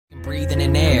breathing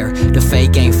in air. The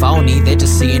fake ain't phony, they're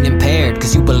just seeing impaired.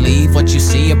 Cause you believe what you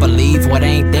see or believe what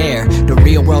ain't there. The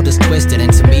real world is twisted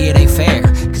and to me it ain't fair.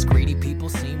 Cause greedy people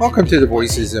seem... Welcome to the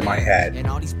Voices in My Head.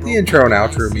 The intro and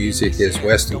outro music is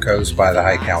Western Coast by the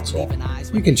High Council.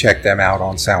 You can check them out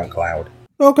on SoundCloud.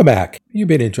 Welcome back. If you've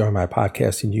been enjoying my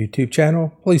podcast and YouTube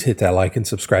channel, please hit that like and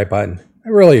subscribe button. I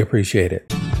really appreciate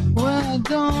it. Well, I don't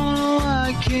know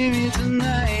why I came here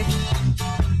tonight.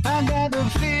 I got the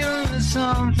feeling that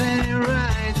something ain't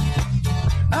right.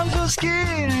 I'm so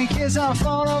scared in case I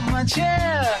fall off my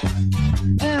chair.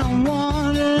 And I'm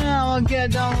wondering how I'll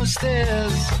get down the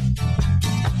stairs.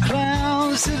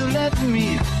 Clowns to the left of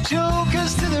me,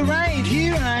 jokers to the right.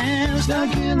 Here I am,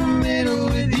 stuck in the middle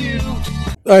with you.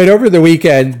 All right, over the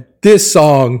weekend, this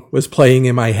song was playing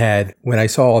in my head when I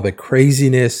saw all the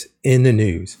craziness in the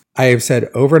news. I have said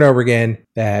over and over again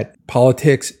that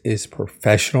politics is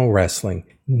professional wrestling.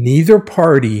 Neither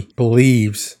party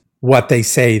believes what they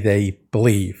say they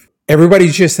believe.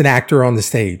 Everybody's just an actor on the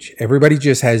stage. Everybody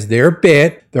just has their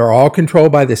bit. They're all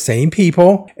controlled by the same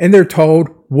people, and they're told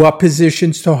what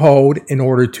positions to hold in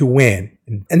order to win.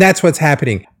 And that's what's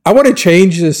happening. I want to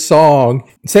change this song.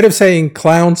 Instead of saying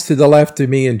clowns to the left of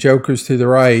me and jokers to the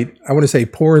right, I want to say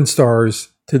porn stars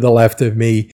to the left of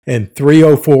me and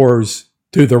 304s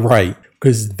to the right,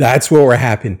 because that's what will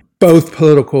happen. Both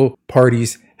political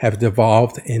parties have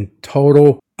devolved in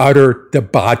total, utter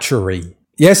debauchery.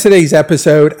 Yesterday's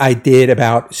episode I did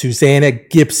about Susanna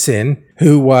Gibson,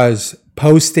 who was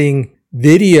posting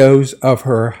videos of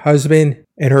her husband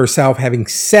and herself having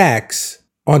sex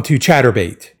onto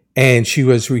Chatterbait. And she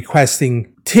was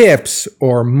requesting tips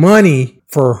or money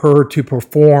for her to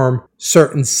perform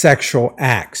certain sexual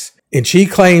acts. And she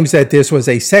claims that this was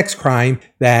a sex crime,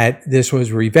 that this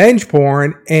was revenge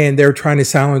porn, and they're trying to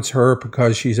silence her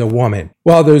because she's a woman.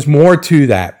 Well, there's more to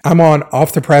that. I'm on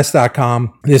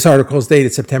offthepress.com. This article is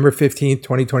dated September 15th,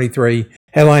 2023.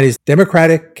 Headline is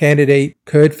Democratic Candidate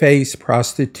Could Face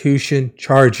Prostitution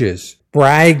Charges.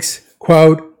 Brags,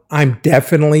 quote, I'm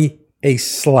definitely a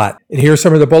slut. And here are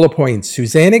some of the bullet points.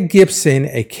 Susanna Gibson,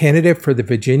 a candidate for the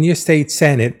Virginia State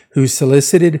Senate, who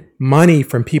solicited money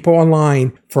from people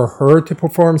online for her to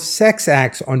perform sex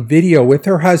acts on video with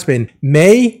her husband,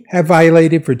 may have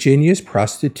violated Virginia's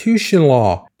prostitution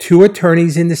law. Two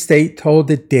attorneys in the state told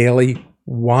the Daily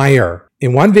Wire.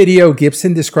 In one video,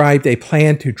 Gibson described a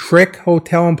plan to trick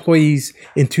hotel employees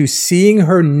into seeing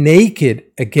her naked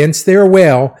against their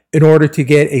will in order to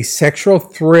get a sexual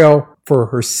thrill for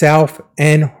herself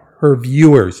and her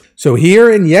viewers. So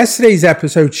here in yesterday's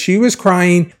episode, she was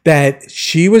crying that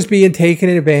she was being taken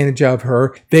advantage of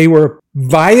her. They were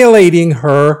violating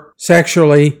her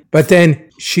sexually, but then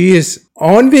she is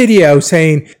on video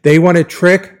saying they want to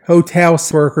trick hotel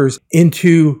workers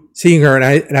into seeing her.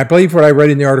 And I believe what I read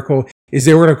in the article is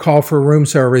they were going to call for room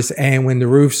service, and when the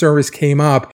room service came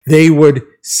up, they would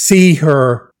see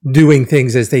her doing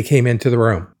things as they came into the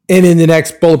room. And in the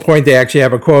next bullet point, they actually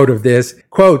have a quote of this.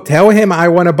 Quote, tell him I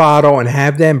want a bottle and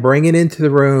have them bring it into the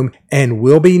room and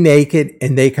we'll be naked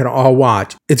and they can all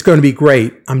watch. It's going to be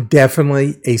great. I'm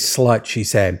definitely a slut, she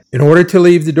said. In order to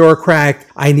leave the door cracked,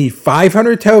 I need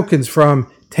 500 tokens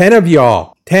from 10 of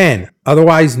y'all. 10.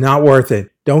 Otherwise, not worth it.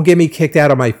 Don't get me kicked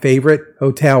out of my favorite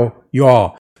hotel,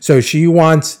 y'all. So she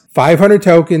wants 500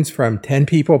 tokens from 10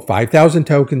 people, 5,000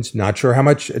 tokens. Not sure how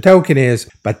much a token is,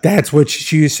 but that's what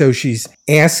so she's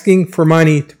asking for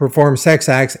money to perform sex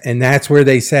acts, and that's where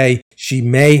they say she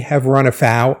may have run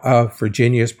afoul of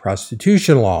Virginia's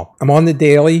prostitution law. I'm on the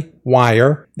Daily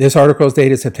Wire. This article is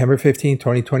dated September 15,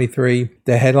 2023.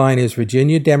 The headline is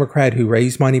Virginia Democrat who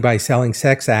raised money by selling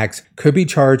sex acts could be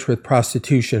charged with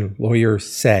prostitution,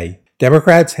 lawyers say.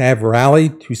 Democrats have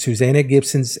rallied to Susanna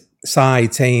Gibson's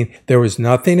side, saying there was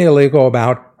nothing illegal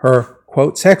about her,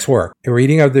 quote, sex work. A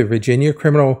reading of the Virginia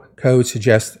Criminal Code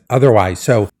suggests otherwise.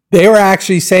 So they were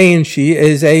actually saying she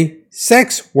is a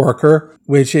sex worker,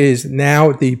 which is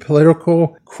now the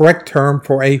political correct term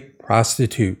for a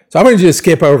prostitute. So I'm going to just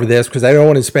skip over this because I don't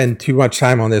want to spend too much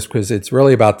time on this because it's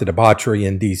really about the debauchery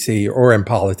in D.C. or in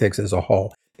politics as a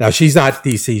whole. Now, she's not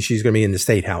D.C. She's going to be in the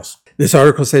State House. This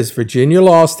article says Virginia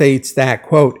law states that,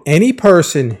 quote, any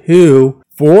person who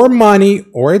for money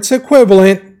or its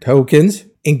equivalent, tokens,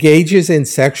 engages in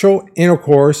sexual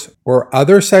intercourse or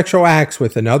other sexual acts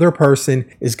with another person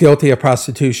is guilty of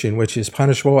prostitution, which is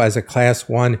punishable as a Class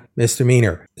 1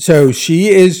 misdemeanor. So she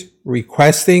is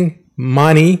requesting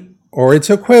money or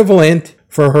its equivalent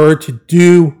for her to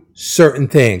do certain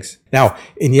things. Now,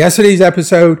 in yesterday's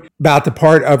episode about the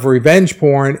part of revenge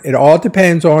porn, it all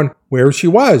depends on where she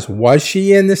was. Was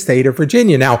she in the state of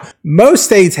Virginia? Now, most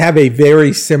states have a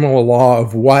very similar law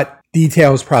of what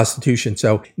details prostitution.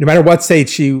 So no matter what state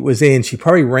she was in, she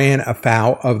probably ran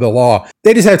afoul of the law.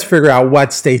 They just have to figure out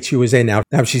what state she was in.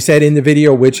 Now she said in the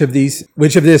video which of this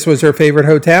was her favorite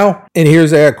hotel. And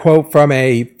here's a quote from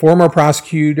a former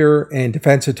prosecutor and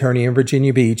defense attorney in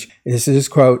Virginia Beach. And this is his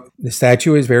quote: "The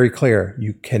statute is very clear.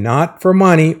 You cannot, for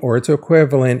money or its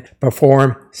equivalent,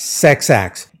 perform sex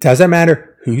acts. It doesn't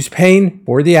matter who's paying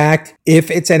for the act.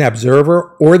 If it's an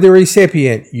observer or the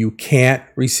recipient, you can't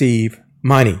receive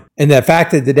money." And the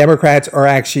fact that the Democrats are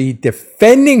actually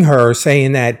defending her,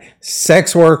 saying that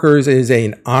sex workers is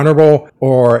an honorable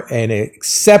or an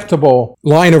acceptable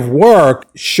line of work,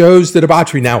 shows the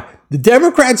debauchery. Now, the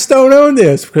Democrats don't own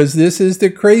this, because this is the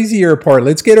crazier part.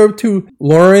 Let's get over to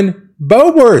Lauren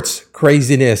Boebert's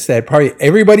craziness that probably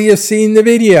everybody has seen the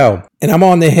video. And I'm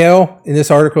on the Hill, and this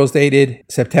article is dated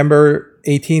September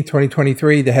 18th,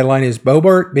 2023. The headline is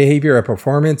 "Boebert Behavior at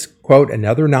Performance, quote,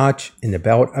 another notch in the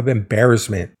belt of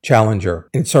embarrassment, challenger."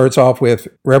 And it starts off with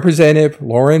Representative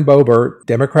Lauren Boebert,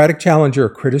 Democratic challenger,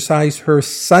 criticized her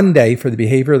Sunday for the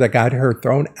behavior that got her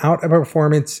thrown out of a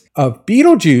performance of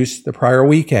Beetlejuice the prior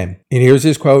weekend. And here's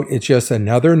his quote: "It's just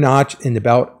another notch in the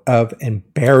belt of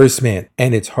embarrassment.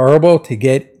 And it's horrible to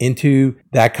get into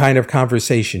that kind of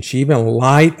conversation." She even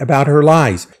lied about her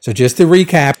lies. So just to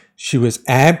recap, she was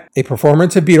at a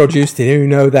performance of Beetlejuice. Didn't even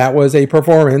know that was a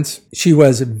performance. She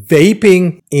was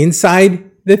vaping inside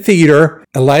the theater.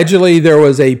 Allegedly, there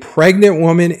was a pregnant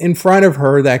woman in front of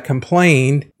her that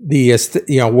complained. The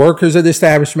workers of the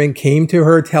establishment came to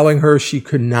her telling her she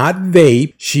could not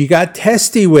vape. She got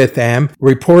testy with them.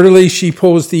 Reportedly, she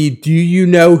pulls the "Do you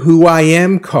know who I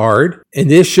am" card. And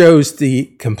this shows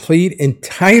the complete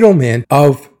entitlement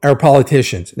of our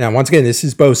politicians. Now, once again, this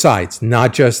is both sides,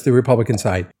 not just the Republican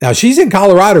side. Now, she's in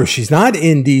Colorado. She's not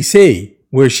in D.C.,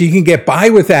 where she can get by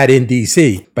with that in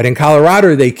D.C. But in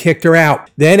Colorado, they kicked her out.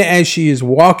 Then as she is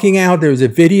walking out, there's a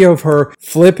video of her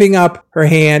flipping up her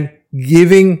hand,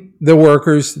 giving the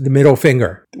workers the middle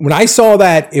finger. When I saw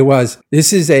that,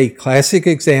 this is a classic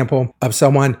example of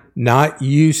someone not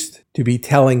used to be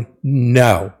telling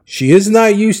no. She is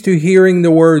not used to hearing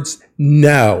the words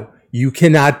no. You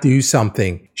cannot do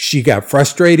something. She got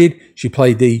frustrated. She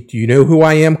played the "Do you know who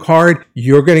I am" card.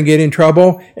 You're going to get in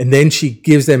trouble. And then she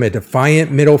gives them a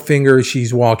defiant middle finger as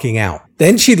she's walking out.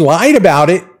 Then she lied about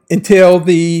it until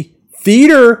the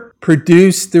theater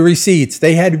produced the receipts.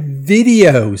 They had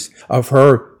videos of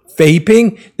her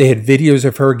vaping. They had videos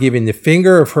of her giving the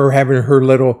finger, of her having her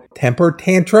little temper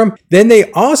tantrum. Then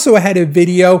they also had a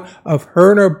video of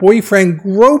her and her boyfriend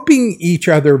groping each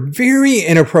other very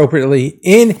inappropriately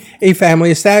in a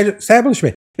family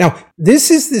establishment. Now, this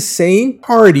is the same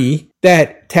party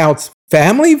that touts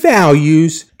family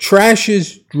values,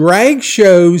 trashes drag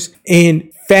shows, and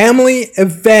family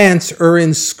events or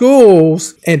in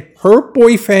schools, and her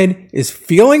boyfriend is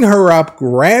feeling her up,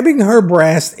 grabbing her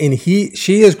breast, and she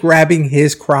is grabbing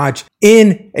his crotch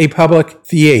in a public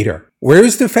theater.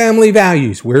 Where's the family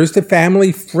values? Where's the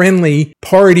family-friendly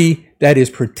party that is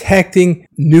protecting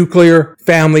nuclear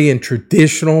family and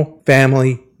traditional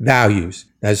family values?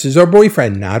 This is her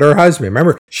boyfriend, not her husband.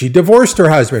 Remember, she divorced her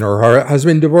husband, or her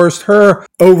husband divorced her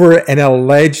over an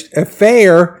alleged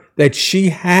affair that she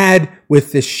had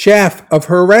with the chef of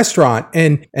her restaurant.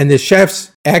 And the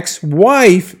chef's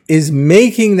ex-wife is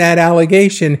making that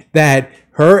allegation that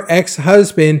her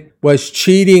ex-husband was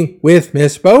cheating with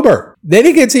Miss Boebert. Then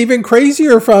it gets even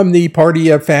crazier from the party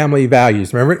of family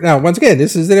values. Remember, now, once again,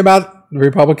 this isn't about the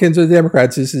Republicans or the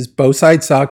Democrats. This is both sides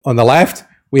suck. On the left,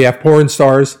 we have porn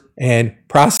stars and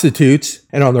prostitutes.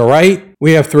 And on the right,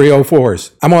 we have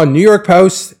 304s. I'm on New York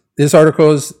Post. This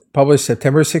article is published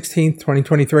September 16th,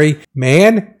 2023.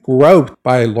 Man groped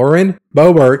by Lauren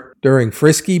Boebert during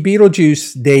frisky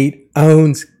Beetlejuice date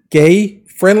owns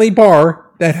gay-friendly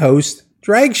bar that hosts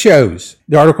drag shows.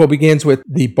 The article begins with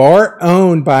the bar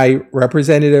owned by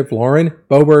Representative Lauren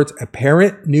Boebert's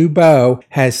apparent new beau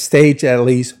has staged at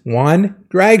least one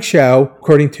drag show,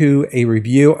 according to a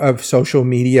review of social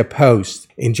media posts.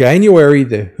 In January,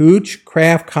 the Hooch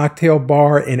Craft Cocktail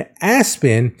Bar in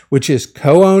Aspen, which is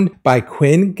co-owned by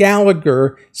Quinn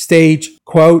Gallagher, staged,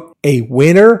 quote, a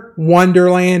winter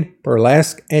wonderland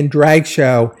burlesque and drag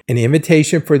show. An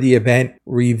invitation for the event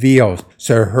reveals.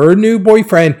 So her new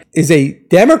boyfriend is a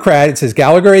Democrat. It says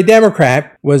Gallagher, a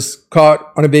Democrat, was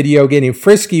caught on a video getting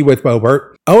frisky with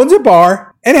Boebert, owns a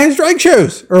bar, and has drag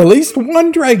shows, or at least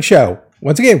one drag show.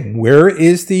 Once again, where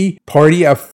is the party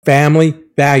of family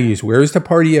values? Where is the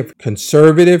party of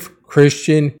conservative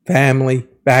Christian family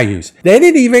values. Then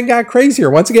it even got crazier.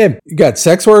 Once again, you got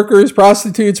sex workers,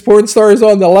 prostitutes, porn stars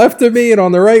on the left of me, and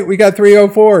on the right, we got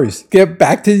 304s. Get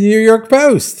back to the New York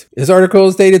Post. This article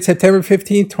is dated September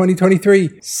 15,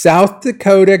 2023. South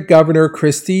Dakota Governor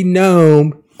Kristi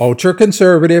Noem,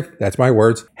 ultra-conservative, that's my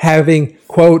words, having,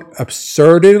 quote,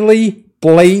 absurdly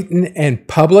blatant and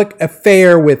public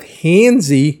affair with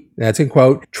handsy, that's in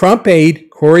quote, Trump aide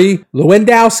Corey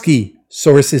Lewandowski,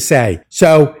 sources say.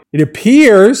 So it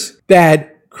appears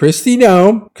that Kristi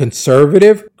Noem,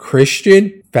 conservative,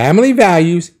 Christian, family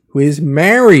values, who is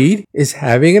married, is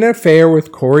having an affair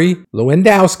with Corey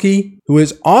Lewandowski, who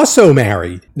is also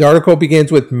married. The article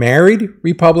begins with married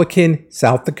Republican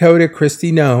South Dakota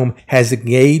Kristi Noem has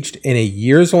engaged in a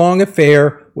years-long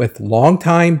affair with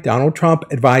longtime Donald Trump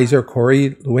advisor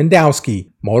Corey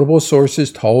Lewandowski, multiple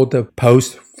sources told the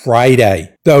Post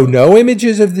Friday. Though no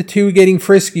images of the two getting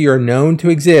frisky are known to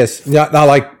exist, not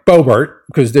like Boebert,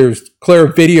 because there's clear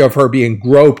video of her being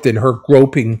groped and her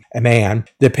groping a man,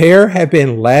 the pair have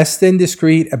been less than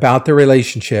discreet about their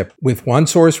relationship, with one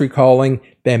source recalling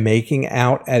them making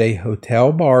out at a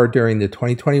hotel bar during the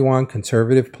 2021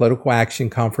 Conservative Political Action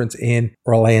Conference in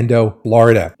Orlando,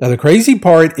 Florida. Now, the crazy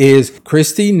part is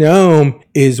Kristi Noem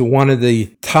is one of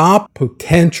the top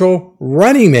potential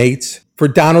running mates for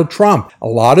Donald Trump. A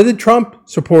lot of the Trump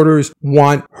supporters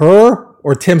want her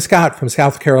or Tim Scott from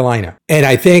South Carolina. And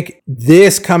I think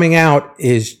this coming out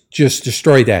is just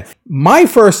destroyed that. My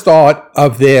first thought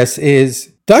of this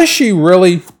is, does she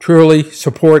really, truly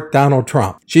support Donald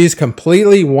Trump? She's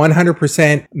completely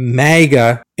 100%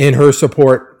 MAGA in her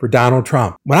support for Donald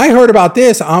Trump. When I heard about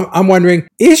this, I'm wondering,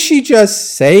 is she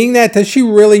just saying that? Does she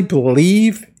really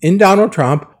believe in Donald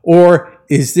Trump? Or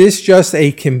is this just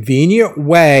a convenient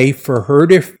way for her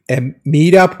to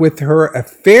meet up with her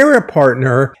affair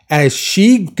partner as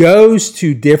she goes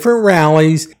to different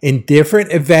rallies and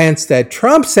different events that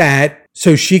Trump's at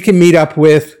so she can meet up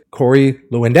with Corey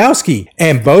Lewandowski?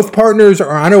 And both partners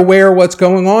are unaware of what's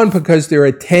going on because they're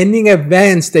attending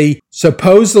events they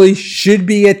supposedly should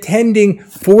be attending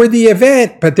for the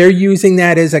event, but they're using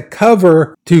that as a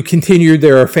cover to continue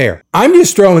their affair. I'm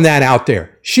just throwing that out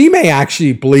there. She may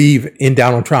actually believe in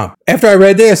Donald Trump. After I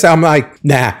read this, I'm like,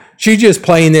 nah, she's just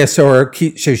playing this so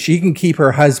she can keep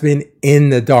her husband in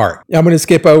the dark. I'm going to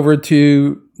skip over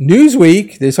to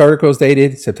Newsweek. This article is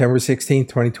dated September 16,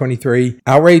 2023.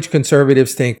 Outraged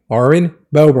conservatives think Lauren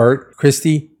Boebert,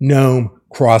 Kristi Noem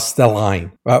crossed the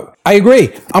line. Well, I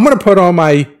agree. I'm going to put on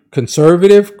my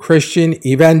conservative Christian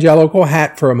evangelical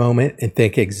hat for a moment and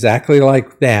think exactly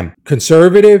like them.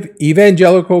 Conservative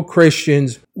evangelical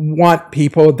Christians want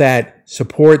people that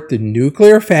support the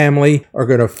nuclear family, are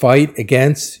going to fight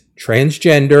against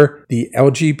transgender, the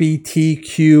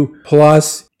LGBTQ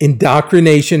plus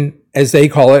indoctrination, as they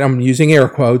call it, I'm using air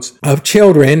quotes, of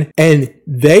children. And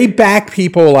they back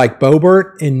people like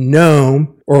Boebert and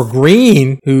Noem, or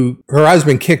Green, who her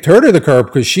husband kicked her to the curb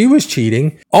because she was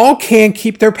cheating, all can't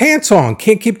keep their pants on,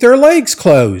 can't keep their legs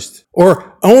closed,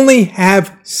 or only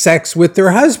have sex with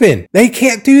their husband. They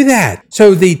can't do that.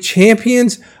 So the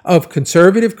champions of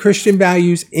conservative Christian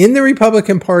values in the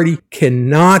Republican Party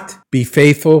cannot be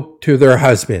faithful to their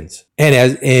husbands.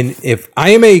 And if I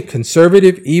am a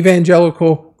conservative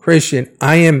evangelical Christian,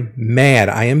 I am mad.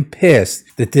 I am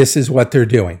pissed that this is what they're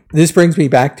doing. This brings me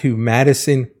back to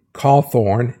Madison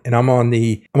Cawthorn, and I'm on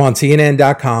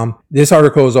CNN.com. This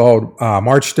article is all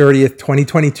March 30th,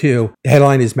 2022. The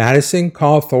headline is Madison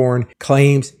Cawthorn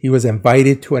claims he was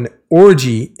invited to an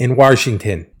orgy in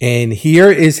Washington. And here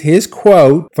is his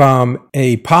quote from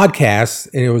a podcast,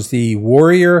 and it was the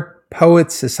Warrior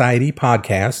Poets Society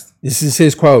podcast. This is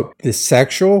his quote: "The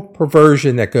sexual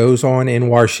perversion that goes on in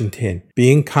Washington,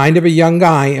 being kind of a young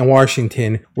guy in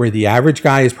Washington, where the average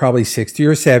guy is probably 60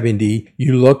 or 70,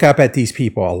 you look up at these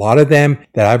people. A lot of them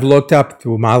that I've looked up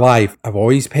through my life, I've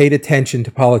always paid attention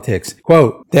to politics."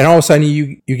 Quote, "Then all of a sudden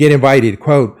you get invited.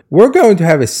 Quote, we're going to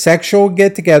have a sexual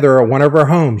get-together at one of our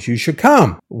homes. You should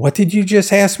come. What did you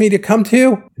just ask me to come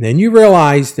to?" And then you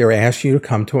realize they're asking you to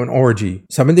come to an orgy.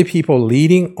 Some of the people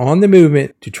leading on the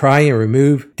movement to try and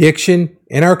remove addiction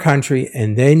in our country,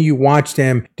 and then you watch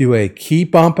them do a key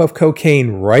bump of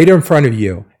cocaine right in front of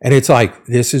you. And it's like,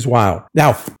 this is wild.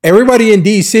 Now, everybody in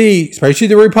DC, especially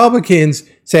the Republicans,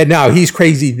 said, no, he's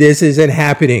crazy. This isn't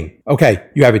happening. Okay,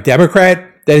 you have a Democrat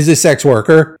that is a sex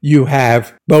worker. You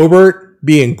have Boebert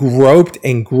being groped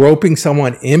and groping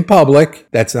someone in public.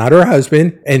 That's not her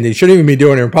husband, and they shouldn't even be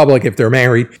doing it in public if they're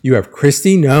married. You have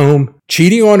Kristi Noem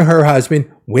cheating on her husband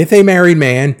with a married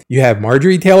man. You have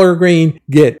Marjorie Taylor Greene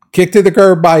get kicked to the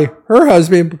curb by her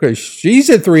husband because she's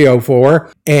a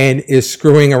 304 and is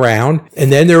screwing around.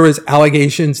 And then there was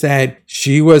allegations that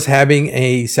she was having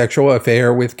a sexual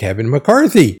affair with Kevin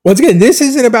McCarthy. Once again, this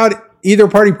isn't about either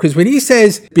party, because when he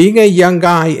says being a young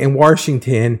guy in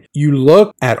Washington, you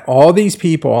look at all these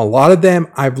people, a lot of them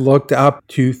I've looked up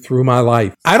to through my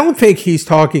life. I don't think he's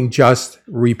talking just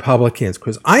Republicans,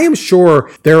 because I am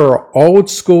sure there are old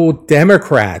school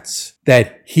Democrats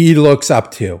that he looks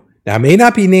up to. Now, it may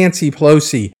not be Nancy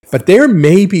Pelosi, but there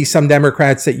may be some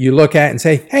Democrats that you look at and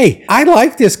say, hey, I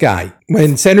like this guy.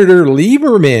 When Senator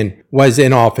Lieberman was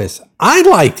in office, I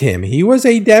liked him. He was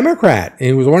a Democrat, and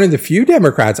he was one of the few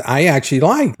Democrats I actually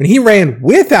liked. When he ran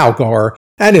with Al Gore,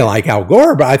 I didn't like Al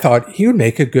Gore, but I thought he would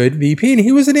make a good VP, and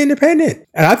he was an independent.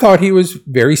 And I thought he was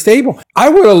very stable. I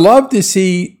would have loved to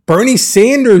see Bernie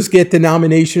Sanders get the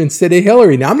nomination instead of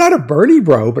Hillary. Now, I'm not a Bernie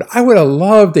bro, but I would have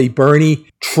loved a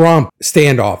Bernie-Trump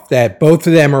standoff that both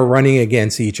of them are running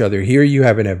against each other. Here you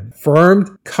have an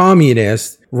affirmed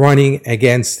communist running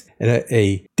against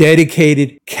a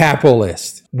dedicated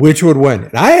capitalist. Which would win?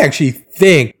 And I actually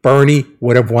think Bernie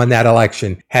would have won that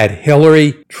election had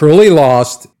Hillary truly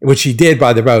lost, which she did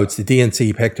by the votes. The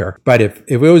DNC picked her. But if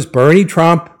it was Bernie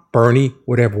Trump, Bernie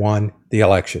would have won the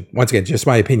election. Once again, just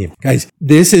my opinion. Guys,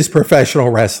 this is professional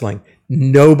wrestling.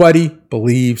 Nobody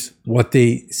believes what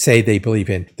they say they believe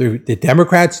in. The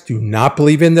Democrats do not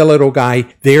believe in the little guy.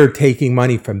 They're taking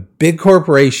money from big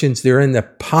corporations. They're in the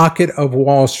pocket of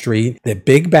Wall Street, the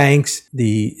big banks,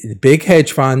 the big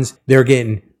hedge funds. They're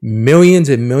getting millions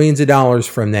and millions of dollars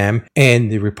from them.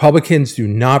 And the Republicans do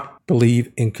not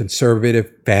believe in conservative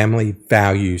family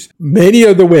values. Many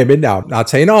of the women, now I'm not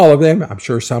saying all of them, I'm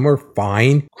sure some are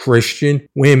fine Christian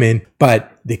women,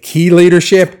 but the key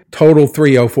leadership, total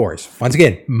 304s. Once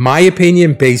again, my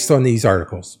opinion based on these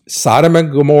articles. Sodom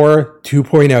and Gomorrah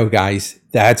 2.0, guys.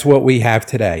 That's what we have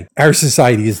today. Our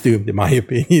society is doomed, in my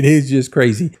opinion. It's just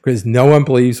crazy because no one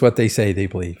believes what they say they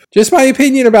believe. Just my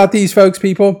opinion about these folks,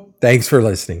 people. Thanks for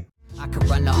listening. I could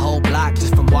run the whole block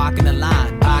just from walking the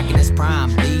line. Parking is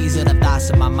prime, these are the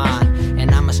thoughts in my mind. And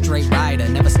I'm a straight rider,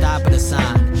 never stop at a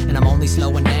sign. And I'm only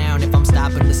slowing down if I'm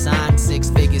stopping the sign.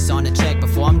 6 figures on the check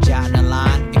before I'm jotting a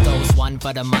line. It goes 1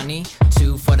 for the money,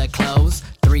 2 for the clothes,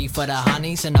 3 for the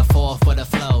honeys, and a 4 for the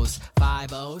flows.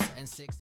 5 O's and 6